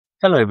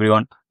Hello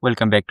everyone,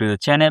 welcome back to the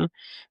channel.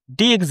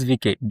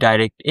 DXVK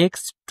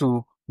DirectX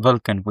to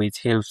Vulkan, which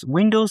helps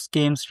Windows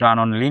games run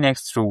on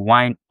Linux through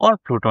Wine or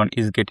Proton,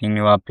 is getting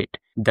new update.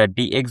 The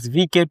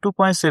DXVK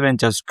 2.7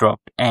 just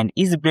dropped and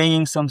is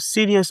bringing some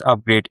serious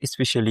upgrade,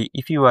 especially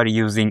if you are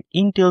using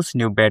Intel's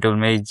new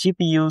Battlemage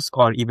GPUs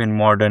or even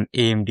modern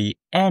AMD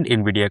and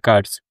Nvidia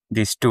cards.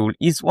 This tool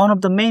is one of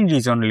the main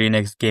reasons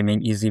Linux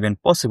gaming is even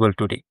possible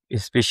today,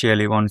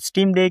 especially on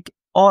Steam Deck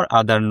or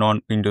other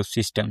non-Windows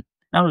systems.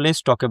 Now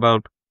let's talk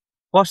about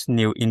what's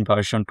new in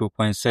version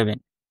 2.7.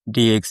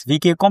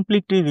 DXVK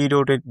completely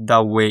rewrote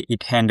the way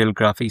it handles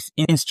graphics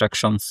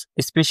instructions,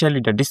 especially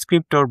the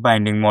descriptor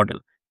binding model.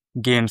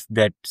 Games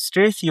that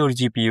stress your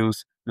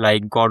GPUs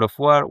like God of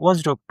War,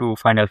 Watch Dogs 2,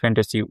 Final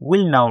Fantasy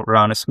will now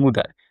run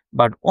smoother,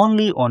 but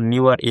only on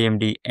newer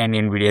AMD and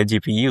Nvidia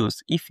GPUs.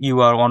 If you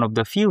are one of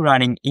the few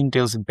running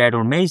Intel's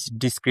Battlemage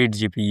discrete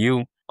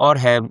GPU or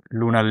have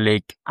Lunar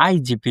Lake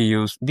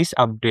iGPUs, this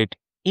update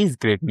is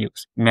great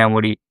news.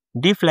 Memory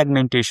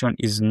defragmentation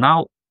is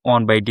now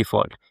on by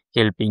default,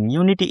 helping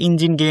Unity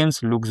engine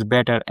games looks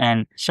better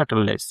and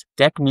shuttleless.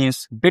 That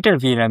means better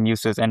VRAM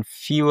usage and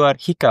fewer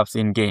hiccups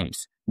in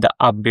games. The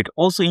update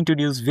also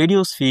introduced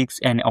various fixes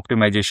and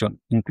optimization,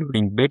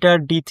 including better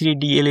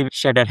D3D11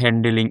 shader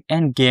handling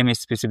and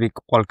game-specific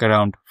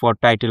workaround for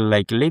titles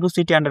like LEGO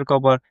City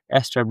Undercover,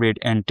 Astrobreed,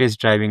 and Test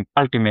Driving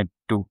Ultimate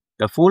 2.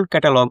 The full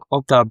catalog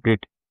of the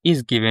update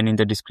is given in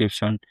the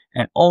description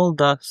and all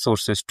the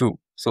sources too.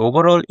 So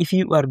overall, if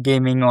you are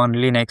gaming on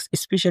Linux,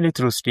 especially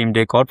through Steam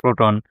Deck or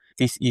Proton,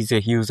 this is a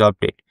huge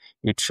update.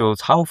 It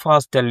shows how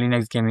fast the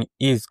Linux gaming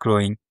is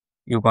growing.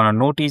 You're gonna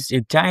notice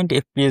a giant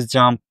FPS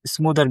jump,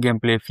 smoother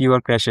gameplay,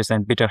 fewer crashes,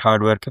 and better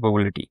hardware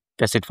capability.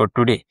 That's it for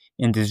today.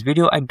 In this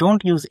video, I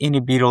don't use any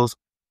B-rolls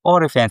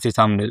or a fancy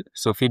thumbnail,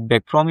 so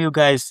feedback from you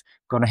guys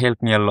gonna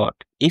help me a lot.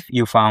 If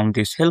you found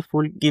this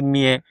helpful, give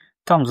me a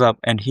thumbs up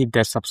and hit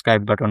that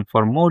subscribe button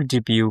for more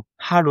GPU,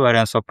 hardware,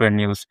 and software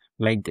news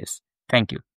like this. Thank you.